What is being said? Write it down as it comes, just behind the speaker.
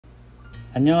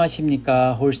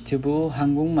안녕하십니까. 홀스튜브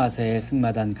한국마사회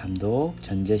승마단 감독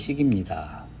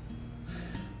전재식입니다.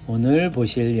 오늘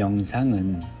보실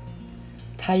영상은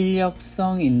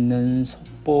탄력성 있는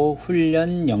속보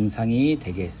훈련 영상이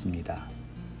되겠습니다.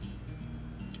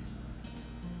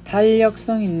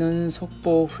 탄력성 있는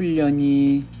속보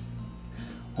훈련이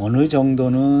어느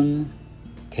정도는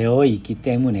되어 있기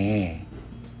때문에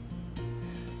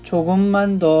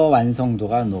조금만 더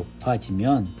완성도가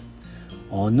높아지면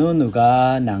어느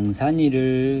누가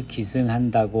낭산이를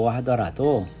기승한다고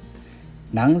하더라도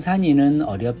낭산이는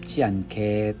어렵지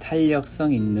않게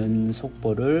탄력성 있는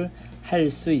속보를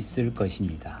할 수 있을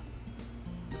것입니다.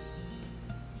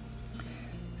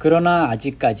 그러나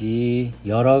아직까지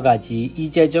여러 가지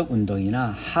이제적 운동이나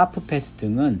하프패스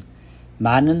등은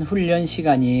많은 훈련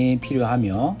시간이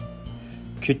필요하며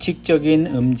규칙적인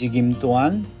움직임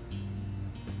또한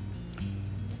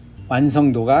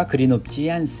완성도가 그리 높지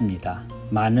않습니다.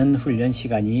 많은 훈련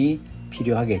시간이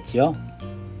필요하겠죠.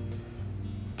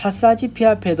 파사지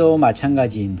피아페도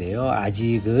마찬가지인데요.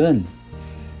 아직은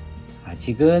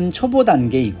초보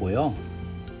단계이고요.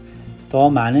 더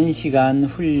많은 시간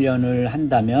훈련을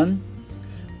한다면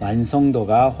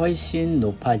완성도가 훨씬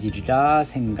높아지리라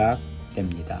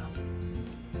생각됩니다.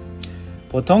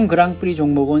 보통 그랑프리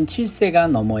종목은 7세가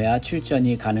넘어야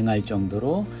출전이 가능할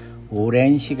정도로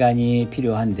오랜 시간이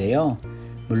필요한데요.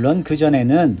 물론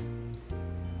그전에는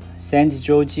세인트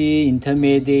조지,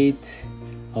 인터미디에이트,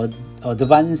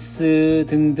 어드밴스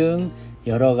등등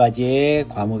여러 가지의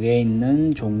과목에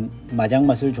있는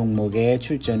마장마술 종목에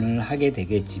출전을 하게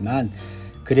되겠지만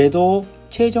그래도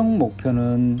최종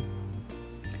목표는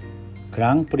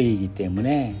그랑프리이기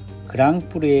때문에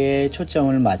그랑프리에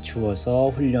초점을 맞추어서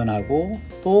훈련하고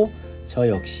또 저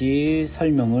역시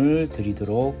설명을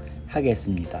드리도록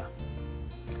하겠습니다.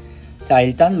 자,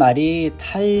 일단 말이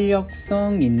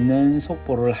탄력성 있는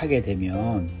속보를 하게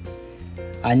되면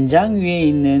안장 위에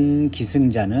있는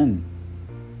기승자는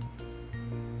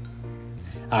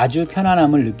아주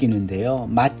편안함을 느끼는데요.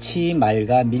 마치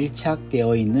말과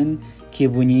밀착되어 있는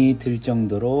기분이 들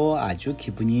정도로 아주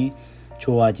기분이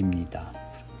좋아집니다.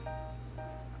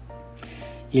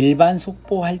 일반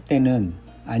속보할 때는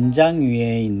안장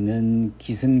위에 있는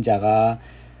기승자가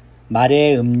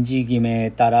말의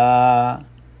움직임에 따라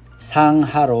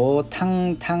상하로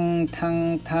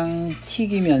탕탕탕탕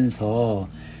튀기면서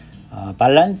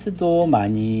밸런스도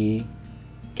많이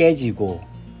깨지고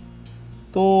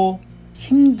또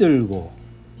힘들고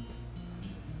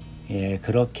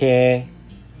그렇게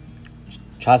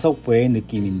좌속보의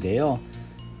느낌인데요.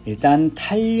 일단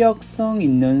탄력성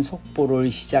있는 속보를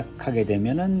시작하게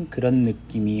되면은 그런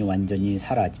느낌이 완전히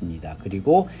사라집니다.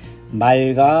 그리고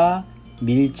말과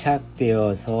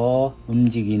밀착되어서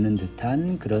움직이는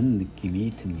듯한 그런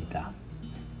느낌이 듭니다.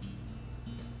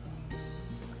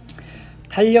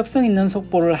 탄력성 있는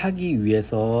속보를 하기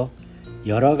위해서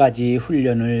여러 가지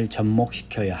훈련을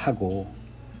접목시켜야 하고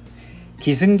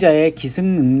기승자의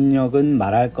기승 능력은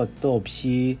말할 것도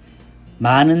없이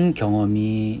많은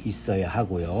경험이 있어야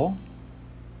하고요.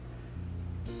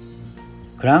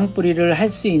 그랑프리를 할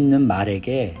수 있는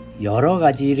말에게 여러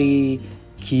가지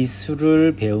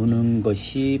기술을 배우는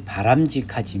것이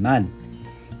바람직하지만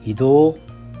이도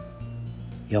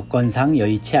여건상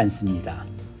여의치 않습니다.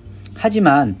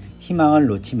 하지만 희망을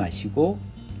놓지 마시고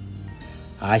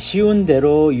아쉬운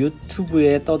대로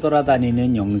유튜브에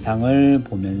떠돌아다니는 영상을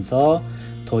보면서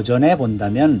도전해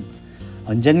본다면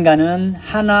언젠가는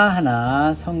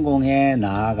하나하나 성공해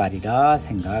나아가리라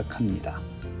생각합니다.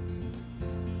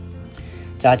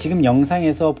 자, 지금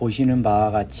영상에서 보시는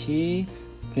바와 같이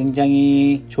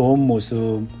굉장히 좋은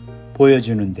모습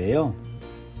보여주는데요.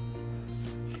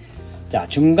 자,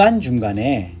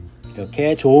 중간중간에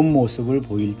이렇게 좋은 모습을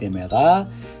보일 때마다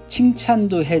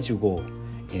칭찬도 해주고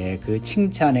그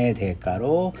칭찬의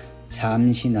대가로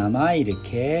잠시나마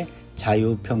이렇게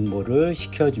자유평보를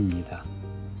시켜줍니다.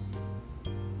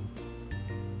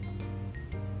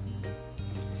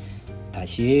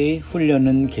 다시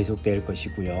훈련은 계속될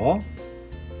것이고요.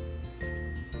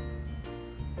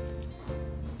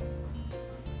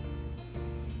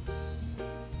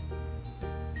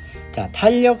 자,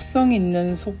 탄력성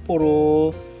있는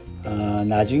속보로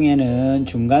나중에는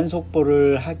중간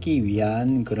속보를 하기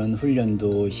위한 그런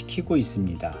훈련도 시키고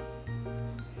있습니다.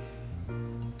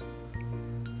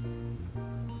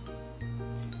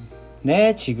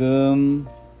 네, 지금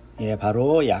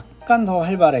바로 약간 더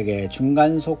활발하게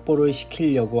중간 속보를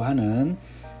시키려고 하는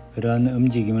그런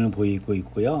움직임을 보이고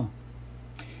있고요.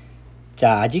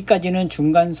 자, 아직까지는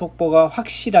중간 속보가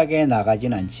확실하게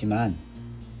나가진 않지만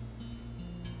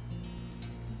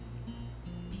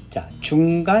자,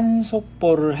 중간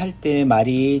속보를 할 때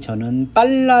말이 저는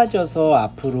빨라져서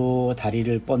앞으로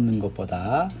다리를 뻗는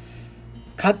것보다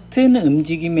같은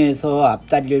움직임에서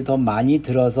앞다리를 더 많이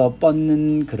들어서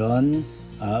뻗는 그런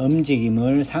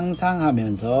움직임을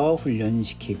상상하면서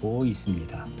훈련시키고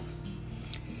있습니다.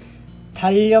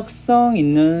 탄력성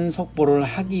있는 속보를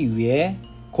하기 위해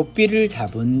고삐를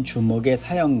잡은 주먹의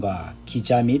사용과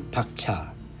기자 및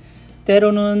박차,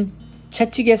 때로는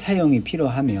채찍의 사용이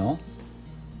필요하며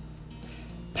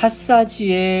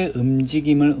파사지의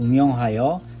움직임을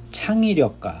응용하여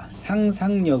창의력과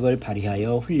상상력을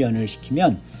발휘하여 훈련을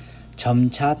시키면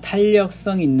점차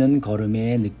탄력성 있는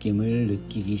걸음의 느낌을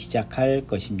느끼기 시작할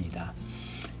것입니다.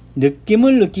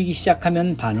 느낌을 느끼기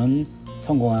시작하면 반은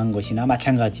성공한 것이나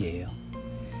마찬가지예요.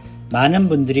 많은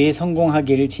분들이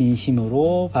성공하기를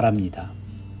진심으로 바랍니다.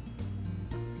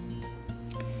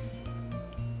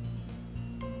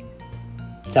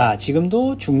 자,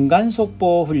 지금도 중간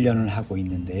속보 훈련을 하고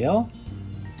있는데요.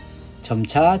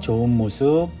 점차 좋은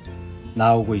모습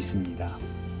나오고 있습니다.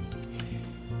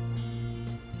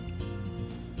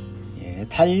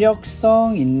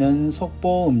 탄력성 있는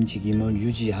속보 움직임을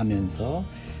유지하면서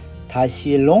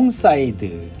다시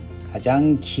롱사이드,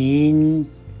 가장 긴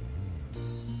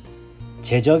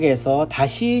제적에서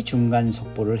다시 중간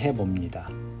속보를 해봅니다.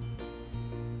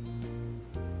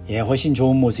 훨씬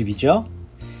좋은 모습이죠?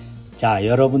 자,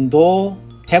 여러분도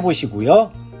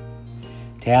해보시고요.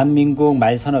 대한민국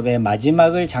말산업의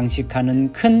마지막을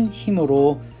장식하는 큰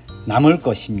힘으로 남을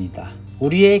것입니다.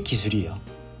 우리의 기술이요.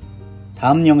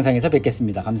 다음 영상에서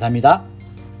뵙겠습니다. 감사합니다.